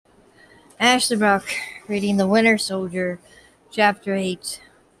Ashley Brock reading The Winter Soldier, Chapter 8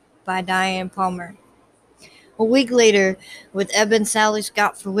 by Diane Palmer. A week later, with Ebb and Sally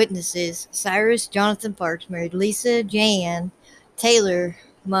Scott for witnesses, Cyrus Jonathan Parks married Lisa Jan Taylor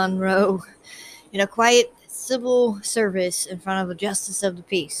Monroe in a quiet civil service in front of a justice of the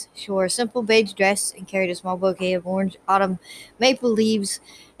peace. She wore a simple beige dress and carried a small bouquet of orange autumn maple leaves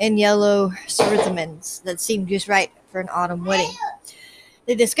and yellow chrysanthemums that seemed just right for an autumn wedding.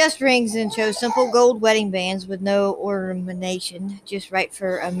 They discussed rings and chose simple gold wedding bands with no ornamentation, just right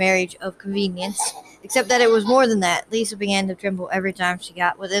for a marriage of convenience. Except that it was more than that. Lisa began to tremble every time she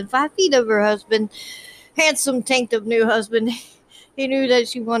got within 5 feet of her husband. Handsome, tanked up new husband. He knew that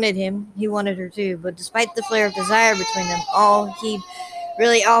she wanted him. He wanted her too. But despite the flare of desire between them, all he'd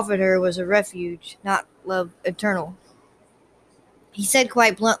really offered her was a refuge, not love eternal. He said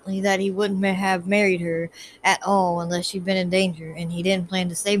quite bluntly that he wouldn't have married her at all unless she'd been in danger, and he didn't plan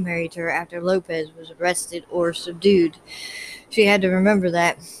to stay married to her after Lopez was arrested or subdued. She had to remember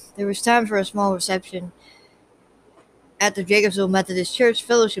that. There was time for a small reception at the Jacobsville Methodist Church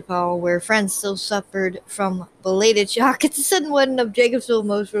Fellowship Hall, where friends still suffered from belated shock at the sudden wedding of Jacobsville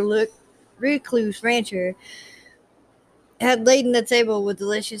most recluse rancher had laden the table with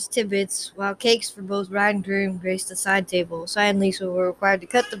delicious tidbits, while cakes for both bride and groom graced the side table. Si and Lisa were required to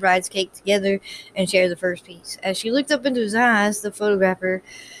cut the bride's cake together and share the first piece. As she looked up into his eyes, the photographer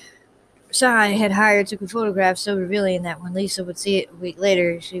Si had hired took a photograph so revealing that when Lisa would see it a week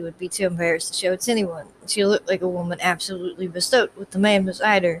later, she would be too embarrassed to show it to anyone. She looked like a woman absolutely bestowed with the man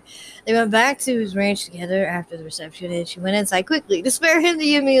beside her. They went back to his ranch together after the reception, and she went inside quickly to spare him the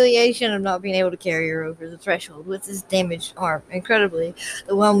humiliation of not being able to carry her over the threshold with his damaged arm. Incredibly,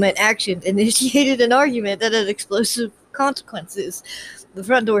 the well-meant action initiated an argument that had explosive consequences. The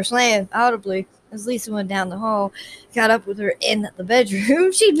front door slammed audibly as Lisa went down the hall, caught up with her in the bedroom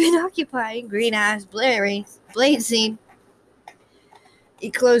she'd been occupying, green eyes blazing.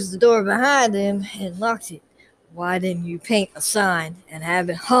 He closed the door behind him and locked it. "Why didn't you paint a sign and have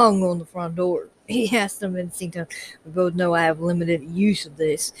it hung on the front door?" he asked him in tone. "We both know I have limited use of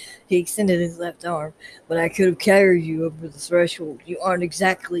this." He extended his left arm. "But I could have carried you over the threshold. You aren't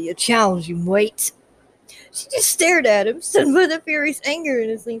exactly a challenging weight." She just stared at him, stunned by the furious anger in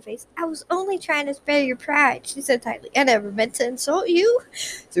his lean face. "I was only trying to spare your pride," she said tightly. "I never meant to insult you."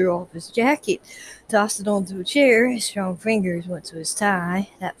 Threw off his jacket, tossed it onto a chair. His strong fingers went to his tie.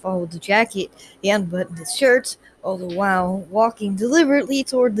 That followed the jacket. He unbuttoned his shirt, all the while walking deliberately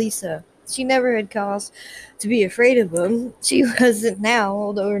toward Lisa. She never had cause to be afraid of him. She wasn't now,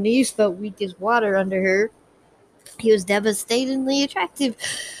 although her knees felt weak as water under her. He was devastatingly attractive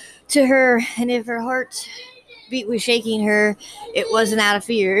to her, and if her heart beat was shaking her, it wasn't out of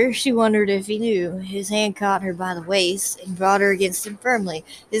fear. She wondered if he knew. His hand caught her by the waist and brought her against him firmly,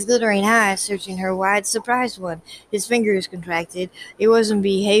 his glittering eyes searching her wide, surprised one. His fingers contracted. He wasn't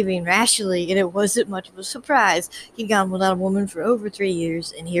behaving rationally, and it wasn't much of a surprise. He'd gone without a woman for over 3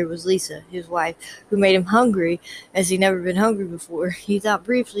 years, and here was Lisa, his wife, who made him hungry as he'd never been hungry before. He thought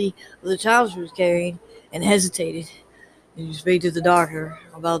briefly of the child she was carrying and hesitated. "Did you speak to the doctor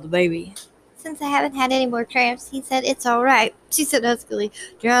about the baby?" "Since I haven't had any more tramps, he said it's all right," she said huskily,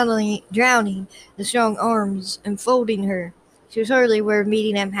 drowning the strong arms enfolding her. She was hardly aware of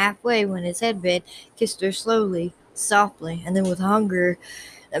meeting him halfway when his head bent, kissed her slowly, softly, and then with hunger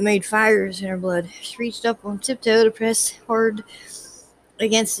that made fires in her blood, she reached up on tiptoe to press hard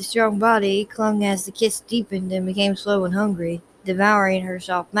against his strong body, clung as the kiss deepened and became slow and hungry, devouring her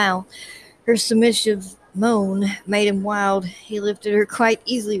soft mouth. Her submissive moan made him wild. He lifted her quite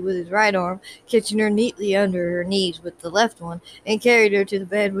easily with his right arm, catching her neatly under her knees with the left one, and carried her to the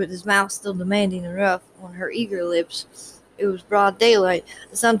bed with his mouth still demanding and rough on her eager lips. It was broad daylight.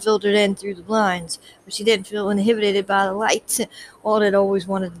 The sun filtered in through the blinds, but she didn't feel inhibited by the light. Walt had always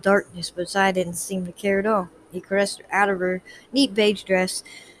wanted the darkness, but Si didn't seem to care at all. He caressed her out of her neat beige dress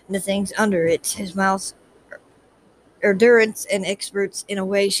and the things under it, his mouth endurance and experts in a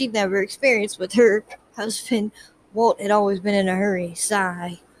way she'd never experienced with her husband. Walt had always been in a hurry.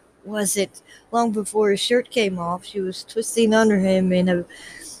 Si wasn't. Long before his shirt came off, she was twisting under him in a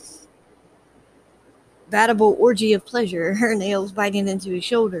batable orgy of pleasure, her nails biting into his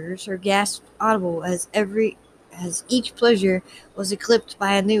shoulders, her gasp audible as each pleasure was eclipsed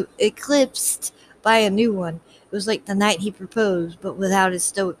by a new one. It was like the night he proposed, but without his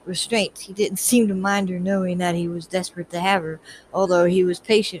stoic restraint. He didn't seem to mind her knowing that he was desperate to have her, although he was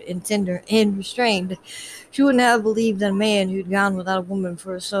patient and tender and restrained. She wouldn't have believed that a man who'd gone without a woman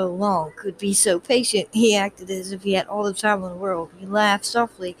for so long could be so patient. He acted as if he had all the time in the world. He laughed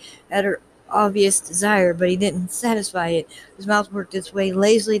softly at her obvious desire, but he didn't satisfy it. His mouth worked its way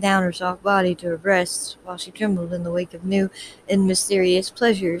lazily down her soft body to her breasts, while she trembled in the wake of new and mysterious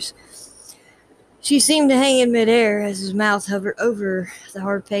pleasures. She seemed to hang in midair as his mouth hovered over the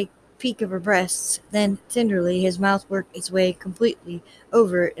hard peak of her breasts. Then, tenderly, his mouth worked its way completely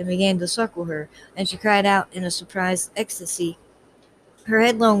over it and began to suckle her, and she cried out in a surprised ecstasy. Her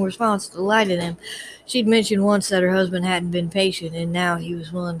headlong response delighted him. She'd mentioned once that her husband hadn't been patient, and now he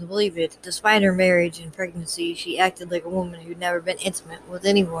was willing to believe it. Despite her marriage and pregnancy, she acted like a woman who'd never been intimate with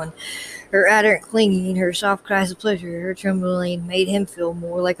anyone. Her ardent clinging, her soft cries of pleasure, her trembling made him feel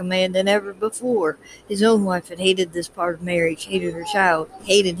more like a man than ever before. His own wife had hated this part of marriage, hated her child,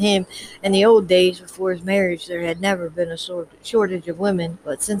 hated him. In the old days before his marriage, there had never been a shortage of women,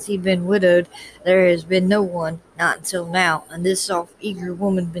 but since he'd been widowed, there has been no one, not until now, and this soft, eager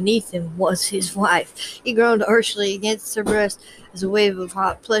woman beneath him was his wife. He groaned harshly against her breast as a wave of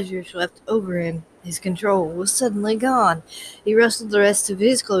hot pleasure swept over him. His control was suddenly gone. He wrestled the rest of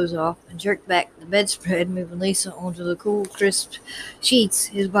his clothes off and jerked back the bedspread, moving Lisa onto the cool, crisp sheets,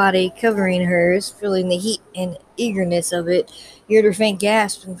 his body covering hers, feeling the heat and eagerness of it. He heard her faint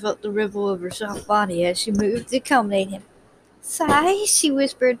gasp and felt the ripple of her soft body as she moved to accommodate him. "Sigh," she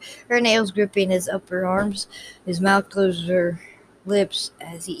whispered, her nails gripping his upper arms. His mouth closed her lips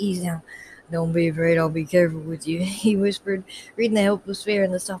as he eased down. "Don't be afraid, I'll be careful with you," he whispered, reading the helpless fear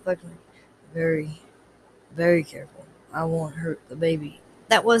in the soft accent. "Very, very careful. I won't hurt the baby."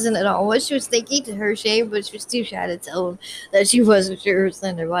 That wasn't at all what she was thinking, to her shame, but she was too shy to tell him that she wasn't sure her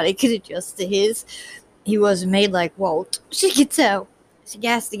slender body could adjust to his. He wasn't made like Walt. She could tell. She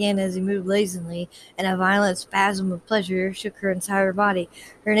gasped again as he moved lazily, and a violent spasm of pleasure shook her entire body.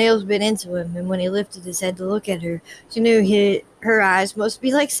 Her nails bit into him, and when he lifted his head to look at her, she knew her eyes must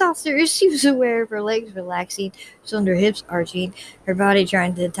be like saucers. She was aware of her legs relaxing, her slender hips arching, her body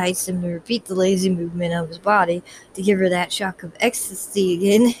trying to entice him to repeat the lazy movement of his body, to give her that shock of ecstasy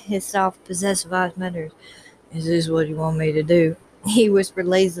again. His soft, possessive eyes met hers. "Is this what you want me to do?" he whispered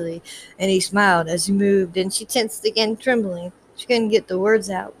lazily, and he smiled as he moved, and she tensed again, trembling. She couldn't get the words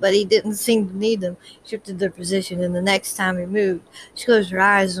out, but he didn't seem to need them. He shifted their position, and the next time he moved, she closed her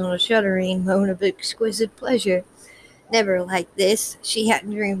eyes on a shuddering moan of exquisite pleasure. Never like this. She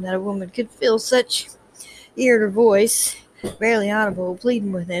hadn't dreamed that a woman could feel such. He heard her voice, barely audible,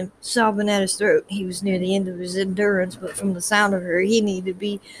 pleading with him, sobbing at his throat. He was near the end of his endurance, but from the sound of her, he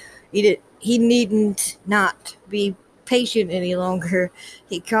needn't not be patient any longer.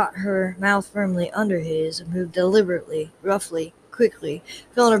 He caught her mouth firmly under his and moved deliberately, roughly, quickly,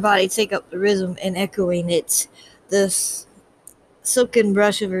 feeling her body take up the rhythm and echoing it. The silken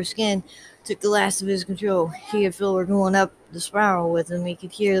brush of her skin took the last of his control. He could feel her going up the spiral with him. He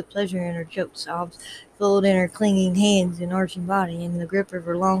could hear the pleasure in her choked sobs, feel it in her clinging hands and arching body, and the grip of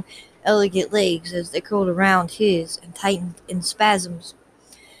her long, elegant legs as they curled around his and tightened in spasms.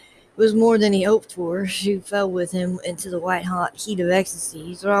 It was more than he hoped for. She fell with him into the white-hot heat of ecstasy.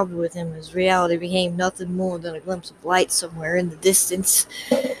 He throbbed with him as reality became nothing more than a glimpse of light somewhere in the distance.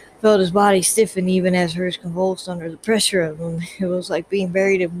 Felt his body stiffen even as hers convulsed under the pressure of him. It was like being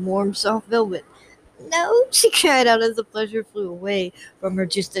buried in warm, soft velvet. "No," she cried out as the pleasure flew away from her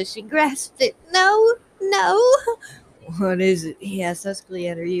just as she grasped it. "No, no." "What is it?" he asked huskily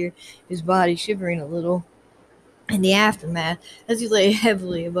at her ear, his body shivering a little in the aftermath as he lay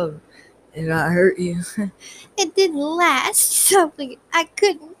heavily above her. "Did I hurt you?" "It didn't last," something I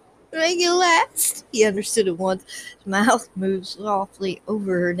couldn't make it last. He understood at once. His mouth moved softly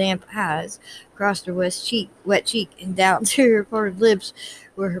over her damp eyes, across her wet cheek, and down to her parted lips,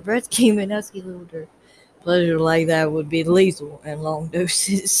 where her breath came in husky little dirt. "Pleasure like that would be lethal in long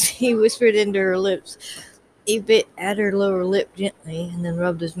doses," he whispered into her lips. He bit at her lower lip gently, and then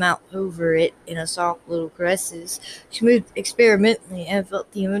rubbed his mouth over it in a soft little caresses. She moved experimentally and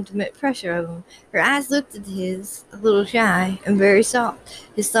felt the intimate pressure of him. Her eyes lifted to his, a little shy and very soft.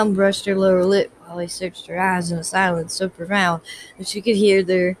 His thumb brushed her lower lip while he searched her eyes in a silence so profound that she could hear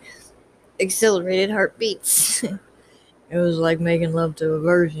their accelerated heartbeats. "It was like making love to a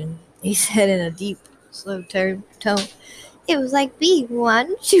virgin," he said in a deep, slow tone. "It was like being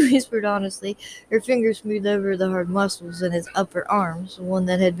one," she whispered honestly. Her fingers smoothed over the hard muscles in his upper arms. The one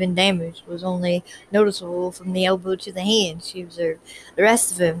that had been damaged was only noticeable from the elbow to the hand, she observed. The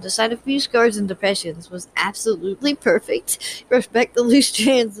rest of him, despite a few scars and depressions, was absolutely perfect. He brushed back the loose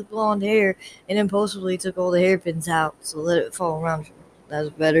strands of blonde hair and impulsively took all the hairpins out, so let it fall around her. "That's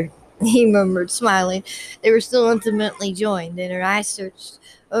better," he murmured, smiling. They were still intimately joined, and her eyes searched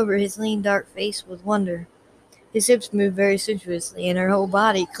over his lean, dark face with wonder. His hips moved very sensuously, and her whole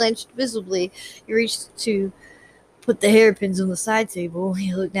body clenched visibly. He reached to put the hairpins on the side table.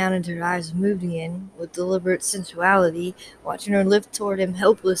 He looked down into her eyes and moved again, with deliberate sensuality, watching her lift toward him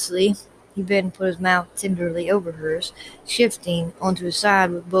helplessly. He bent and put his mouth tenderly over hers, shifting onto his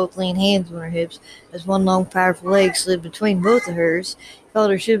side with both lean hands on her hips, as one long, powerful leg slid between both of hers. He felt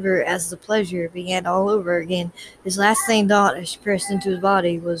her shiver as the pleasure began all over again. His last sane thought as she pressed into his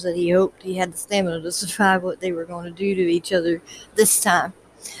body was that he hoped he had the stamina to survive what they were going to do to each other this time.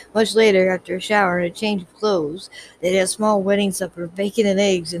 Much later, after a shower and a change of clothes, they had a small wedding supper of bacon and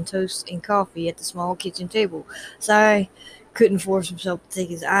eggs and toast and coffee at the small kitchen table. Cy couldn't force himself to take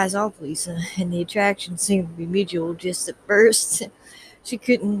his eyes off Lisa, and the attraction seemed to be mutual just at first. She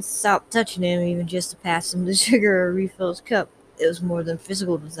couldn't stop touching him, even just to pass him the sugar or refill his cup. It was more than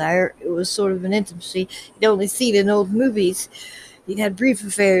physical desire. It was sort of an intimacy you'd only seen in old movies. He'd had brief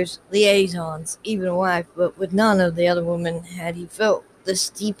affairs, liaisons, even a wife, but with none of the other women had he felt this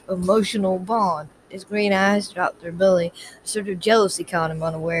deep emotional bond. His green eyes dropped their belly. A sort of jealousy caught him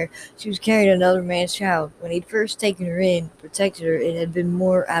unaware. She was carrying another man's child. When he'd first taken her in, protected her, it had been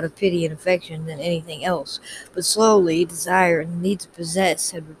more out of pity and affection than anything else. But slowly, desire and the need to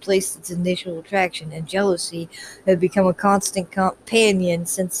possess had replaced its initial attraction, and jealousy had become a constant companion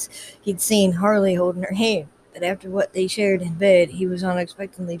since he'd seen Harley holding her hand. But after what they shared in bed, he was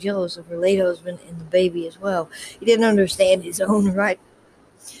unexpectedly jealous of her late husband and the baby as well. He didn't understand his own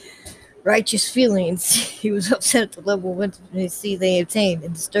righteous feelings. He was upset at the level of intimacy they obtained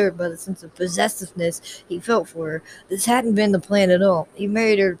and disturbed by the sense of possessiveness he felt for her. This hadn't been the plan at all. He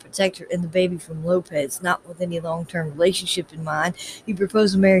married her to protect her and the baby from Lopez, not with any long-term relationship in mind. He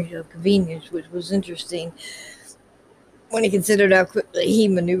proposed a marriage of convenience, which was interesting when he considered how quickly he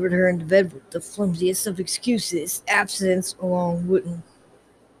maneuvered her into bed with the flimsiest of excuses. Abstinence alone wouldn't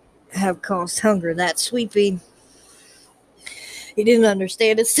have caused hunger that sweeping. He didn't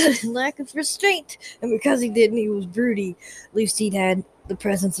understand his sudden lack of restraint, and because he didn't, he was broody. At least he'd had the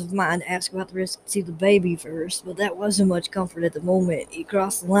presence of mind to ask about the risk to the baby first, but that wasn't much comfort at the moment. He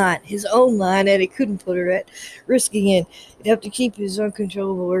crossed the line, his own line, and he couldn't put her at risk again. He'd have to keep his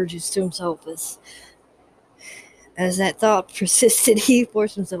uncontrollable urges to himself. As that thought persisted, he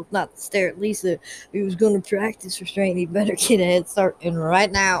forced himself not to stare at Lisa. If he was going to practice restraint, he'd better get a head start, and right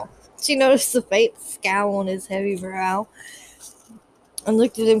now. She noticed the faint scowl on his heavy brow and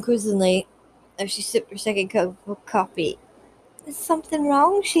looked at him quizzically as she sipped her second cup of coffee. "Is something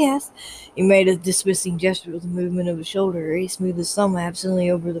wrong?" she asked. He made a dismissing gesture with a movement of his shoulder. He smoothed his thumb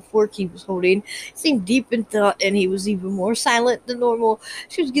absently over the fork he was holding. He seemed deep in thought, and he was even more silent than normal.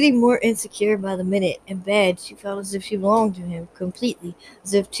 She was getting more insecure by the minute. In bed, she felt as if she belonged to him completely,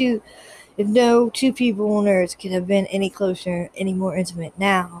 as if no two people on earth could have been any closer, any more intimate.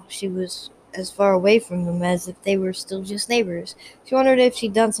 Now she was as far away from him as if they were still just neighbors. She wondered if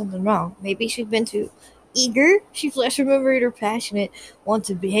she'd done something wrong. Maybe she'd been too eager. She flashed remembered her passionate,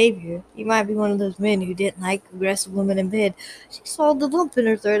 wanted behavior. He might be one of those men who didn't like aggressive women in bed. She swallowed the lump in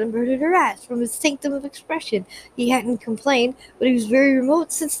her throat and averted her eyes from his sanctum of expression. He hadn't complained, but he was very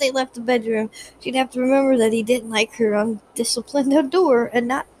remote since they left the bedroom. She'd have to remember that he didn't like her undisciplined outdoor and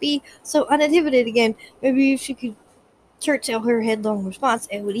not be so uninhibited again. Maybe if she could curtail her headlong response,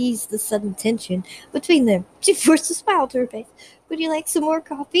 it would ease the sudden tension between them. She forced a smile to her face. "Would you like some more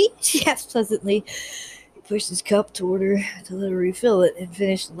coffee?" she asked pleasantly. He pushed his cup toward her to let her refill it and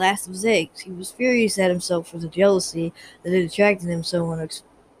finish the last of his eggs. He was furious at himself for the jealousy that had attacked him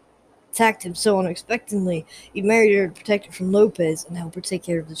so unexpectedly. He married her to protect her from Lopez and help her take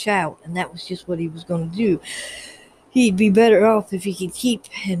care of the child, and that was just what he was going to do. He'd be better off if he could keep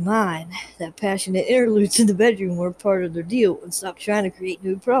in mind that passionate interludes in the bedroom were part of their deal and stop trying to create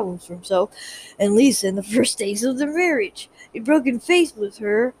new problems for himself and Lisa in the first days of their marriage. He'd broken faith with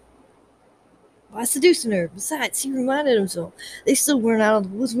her by seducing her. Besides, he reminded himself, they still weren't out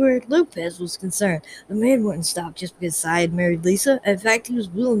of the woods where Lopez was concerned. The man wouldn't stop just because Cy had married Lisa. In fact, he was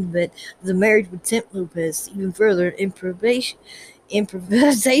willing to bet that the marriage would tempt Lopez to even further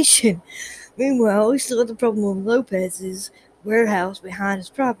improvisation. Meanwhile, he still had the problem of Lopez's warehouse behind his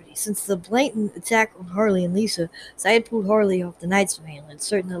property. Since the blatant attack on Harley and Lisa, Cy had pulled Harley off the night surveillance,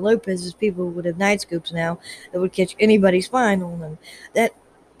 certain that Lopez's people would have night scopes now that would catch anybody's spying on them. That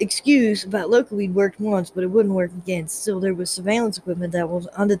excuse about local weed worked once, but it wouldn't work again. Still, there was surveillance equipment that was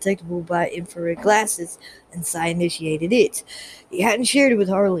undetectable by infrared glasses, and Cy initiated it. He hadn't shared it with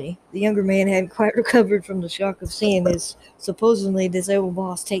Harley. The younger man hadn't quite recovered from the shock of seeing his supposedly disabled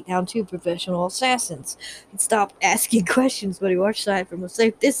boss take down two professional assassins. He stopped asking questions, but he watched Cy from a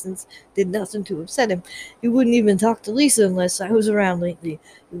safe distance, did nothing to upset him. He wouldn't even talk to Lisa unless Cy was around lately.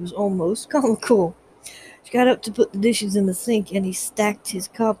 It was almost comical. She got up to put the dishes in the sink, and he stacked his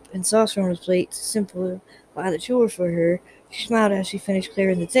cup and saucer on his plate, buy the chore for her. She smiled as she finished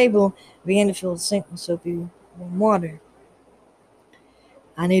clearing the table and began to fill the sink with soapy warm water.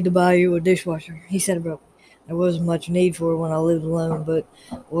 I need to buy you a dishwasher, he said abruptly. There wasn't much need for it when I lived alone, but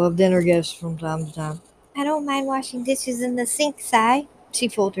we'll have dinner guests from time to time. I don't mind washing dishes in the sink, Si. She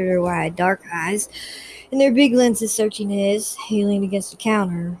faltered her wide, dark eyes, and their big lenses searching his. He leaned against the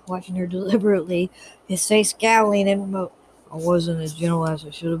counter, watching her deliberately, his face scowling and remote. I wasn't as gentle as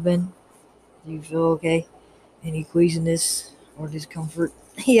I should have been. Do you feel okay? Any queasiness or discomfort?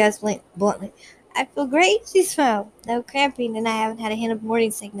 He asked bluntly. I feel great, she smiled. No cramping, and I haven't had a hint of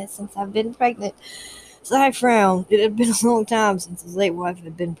morning sickness since I've been pregnant. Si frowned. It had been a long time since his late wife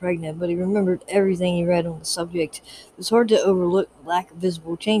had been pregnant, but he remembered everything he read on the subject. It was hard to overlook the lack of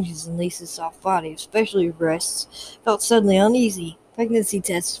visible changes in Lisa's soft body, especially her breasts. Felt suddenly uneasy. Pregnancy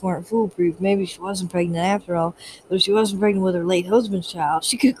tests weren't foolproof. Maybe she wasn't pregnant after all, but if she wasn't pregnant with her late husband's child,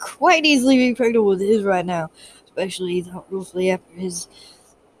 she could quite easily be pregnant with his right now, especially, he thought ruefully, after his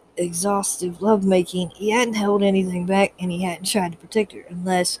exhaustive lovemaking. He hadn't held anything back, and he hadn't tried to protect her,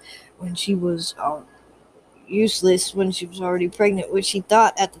 unless when she was useless when she was already pregnant, which he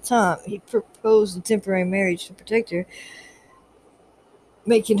thought at the time. He proposed a temporary marriage to protect her.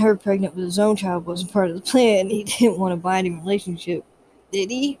 Making her pregnant with his own child wasn't part of the plan. He didn't want a binding relationship,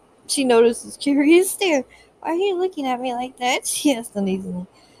 did he? She noticed his curious stare. Why are you looking at me like that? She asked uneasily.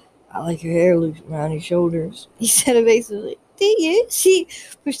 I like your hair loose around your shoulders, he said evasively. Do you? She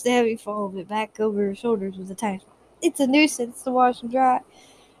pushed the heavy fall of it back over her shoulders with a tiny smile. It's a nuisance to wash and dry.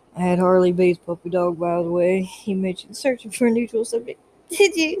 I had Harley Bates' puppy dog, by the way, he mentioned, searching for a neutral subject.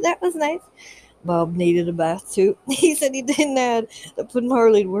 Did you? That was nice. Bob needed a bath too. He said he didn't add that putting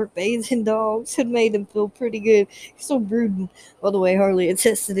Harley to work bathing dogs had made him feel pretty good. He's so brooding. By the way, Harley had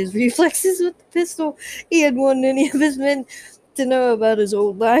tested his reflexes with the pistol. He hadn't wanted any of his men to know about his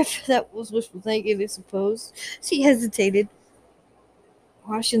old life. That was wishful thinking, I suppose. She hesitated,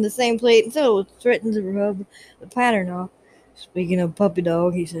 washing the same plate until it threatened to rub the pattern off. Speaking of puppy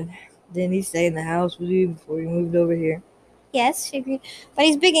dog, he said, didn't he stay in the house with you before you moved over here? Yes, she agreed. But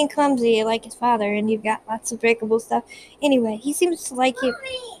he's big and clumsy like his father, and you've got lots of breakable stuff. Anyway, he seems to like it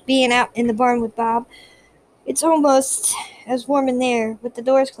being out in the barn with Bob. It's almost as warm in there with the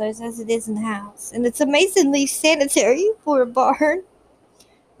doors closed as it is in the house, and it's amazingly sanitary for a barn.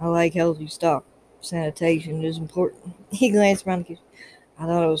 I like healthy stock. Sanitation is important. He glanced around the kitchen. I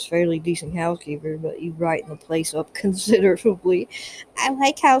thought I was a fairly decent housekeeper, but you brighten the place up considerably. I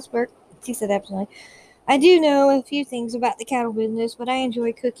like housework, she said absently. I do know a few things about the cattle business, but I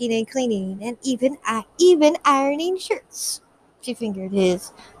enjoy cooking and cleaning, and even ironing shirts. She fingered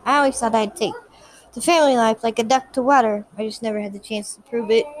his. I always thought I'd take to family life like a duck to water. I just never had the chance to prove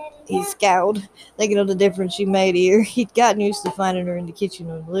it. He scowled, thinking of the difference she made here. He'd gotten used to finding her in the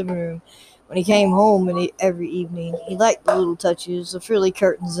kitchen or the living room. When he came home every evening, he liked the little touches, the frilly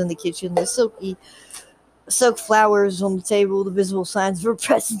curtains in the kitchen, the silk flowers on the table, the visible signs of her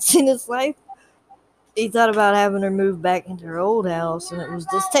presence in his life. He thought about having her move back into her old house, and it was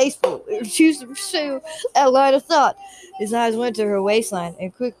distasteful. He refused to pursue that line of thought. His eyes went to her waistline,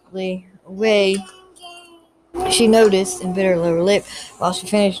 and quickly away she noticed and bit her lower lip while she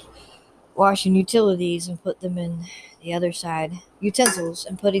finished washing utensils and putting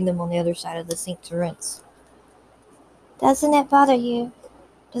them on the other side of the sink to rinse. Doesn't it bother you?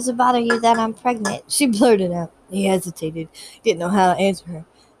 Does it bother you that I'm pregnant? She blurted out. He hesitated, didn't know how to answer her.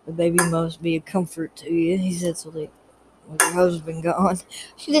 The baby must be a comfort to you, he said slowly. With her husband gone,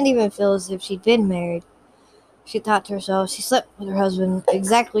 she didn't even feel as if she'd been married. She thought to herself she slept with her husband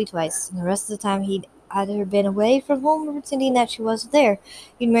exactly twice, and the rest of the time he'd either been away from home or pretending that she wasn't there.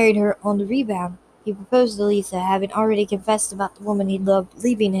 He'd married her on the rebound. He proposed to Lisa, having already confessed about the woman he'd loved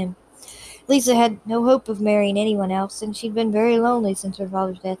leaving him. Lisa had no hope of marrying anyone else, and she'd been very lonely since her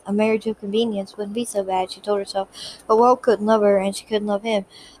father's death. A marriage of convenience wouldn't be so bad, she told herself, but Walt couldn't love her, and she couldn't love him.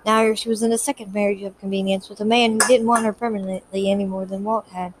 Now here she was in a second marriage of convenience with a man who didn't want her permanently any more than Walt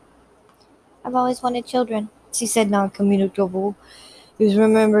had. I've always wanted children, she said non-communicable. He was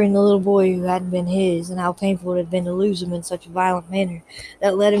remembering the little boy who hadn't been his, and how painful it had been to lose him in such a violent manner.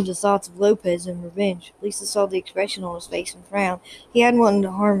 That led him to thoughts of Lopez and revenge. Lisa saw the expression on his face and frowned. He hadn't wanted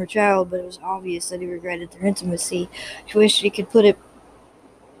to harm her child, but it was obvious that he regretted their intimacy. She wished she could,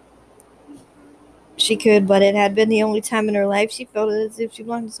 but it had been the only time in her life she felt as if she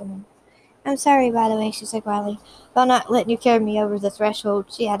belonged to someone. I'm sorry, by the way, she said quietly, about not letting you carry me over the threshold,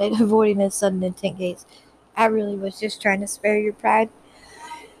 she added, avoiding his sudden intent gaze. I really was just trying to spare your pride.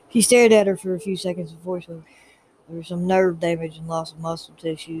 He stared at her for a few seconds before he spoke. There was some nerve damage and loss of muscle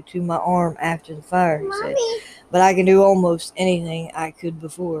tissue to my arm after the fire, he said. But I can do almost anything I could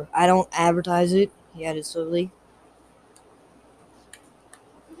before. I don't advertise it. he added slowly.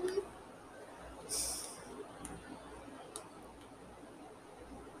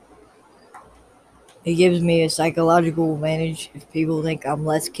 It gives me a psychological advantage if people think I'm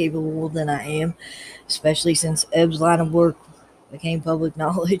less capable than I am, especially since Ebb's line of work became public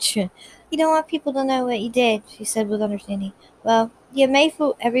knowledge. You don't want people to know what you did, she said with understanding. Well, you may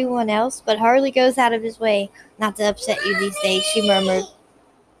fool everyone else, but Harley goes out of his way not to upset you these days, she murmured.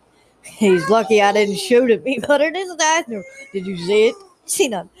 He's lucky I didn't shoot him, he muttered his eyes. Did you see it? She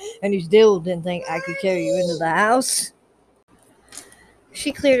nodded. And you still didn't think I could carry you into the house?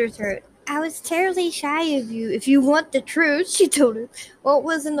 She cleared her throat. I was terribly shy of you, if you want the truth, she told her. Walt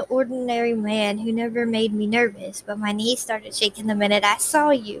was an ordinary man who never made me nervous, but my knees started shaking the minute I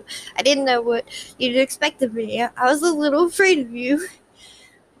saw you. I didn't know what you'd expect of me. I was a little afraid of you.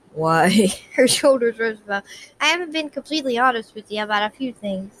 Why? Her shoulders rose about. I haven't been completely honest with you about a few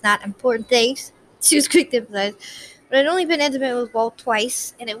things, not important things. She was quick to emphasize. But I'd only been intimate with Walt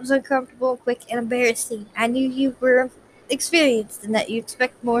twice, and it was uncomfortable, quick, and embarrassing. I knew you were experienced and that you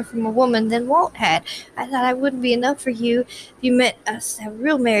expect more from a woman than Walt had. I thought I wouldn't be enough for you if you meant us to have a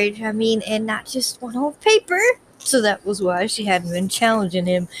real marriage, and not just one on paper. So that was why she hadn't been challenging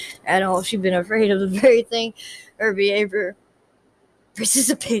him at all. She'd been afraid of the very thing her behavior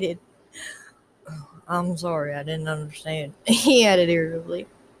participated. I'm sorry, I didn't understand. He added irritably.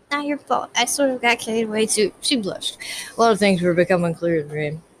 Not your fault. I sort of got carried away too. She blushed. A lot of things were becoming clear to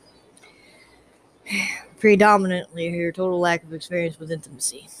him. Predominantly her total lack of experience with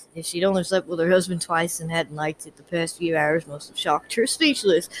intimacy. If she'd only slept with her husband twice and hadn't liked it the past few hours, must have shocked her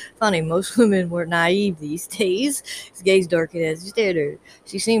speechless. Funny, most women were naive these days. His gaze darkened as he stared at her.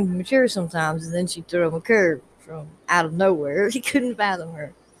 She seemed mature sometimes, and then she'd throw him a curve from out of nowhere. He couldn't fathom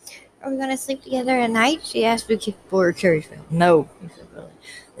her. Are we going to sleep together at night? She asked before her courage failed. No, he said really.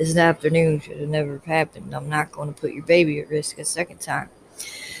 This afternoon should have never happened. I'm not going to put your baby at risk a second time.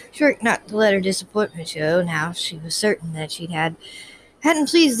 She worked not to let her disappointment show. Now she was certain that hadn't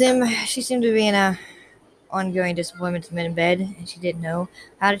pleased him. She seemed to be in a ongoing disappointment to men in bed, and she didn't know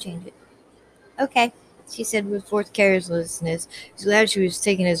how to change it. Okay, she said with forced carelessness. She's glad she was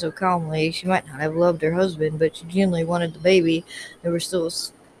taking it so calmly. She might not have loved her husband, but she genuinely wanted the baby. There was still a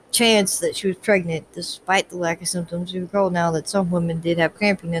chance that she was pregnant, despite the lack of symptoms. She recalled now that some women did have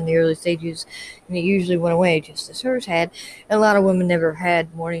cramping in the early stages, and it usually went away, just as hers had. And a lot of women never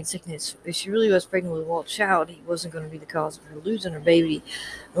had morning sickness. If she really was pregnant with Walt's child, he wasn't going to be the cause of her losing her baby,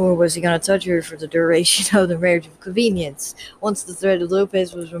 nor was he going to touch her for the duration of the marriage of convenience. Once the threat of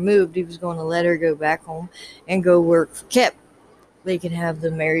Lopez was removed, he was going to let her go back home and go work for Kep. They could have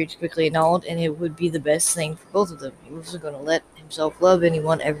the marriage quickly annulled, and it would be the best thing for both of them. He wasn't going to let himself love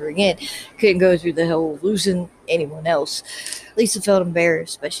anyone ever again. Couldn't go through the hell of losing anyone else. Lisa felt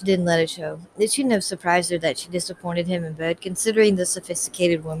embarrassed, but she didn't let it show. It shouldn't have surprised her that she disappointed him in bed, considering the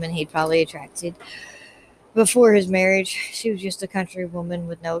sophisticated woman he'd probably attracted. Before his marriage, she was just a country woman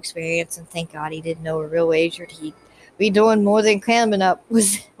with no experience, and thank God he didn't know her real age, or he'd be doing more than clamming up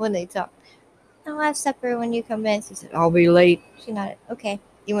was when they talked. I'll have supper when you come in, she said. I'll be late. She nodded. Okay.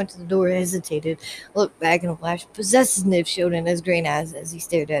 He went to the door, hesitated, looked back, and a flash of possessiveness showed in his green eyes as he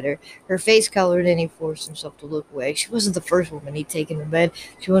stared at her. Her face colored, and he forced himself to look away. She wasn't the first woman he'd taken to bed.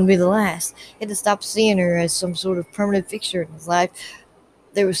 She wouldn't be the last. He had to stop seeing her as some sort of permanent fixture in his life.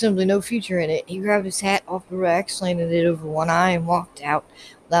 There was simply no future in it. He grabbed his hat off the rack, slanted it over one eye, and walked out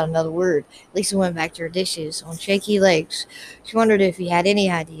without another word. Lisa went back to her dishes on shaky legs. She wondered if he had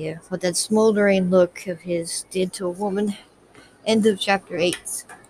any idea what that smoldering look of his did to a woman. End of chapter 8.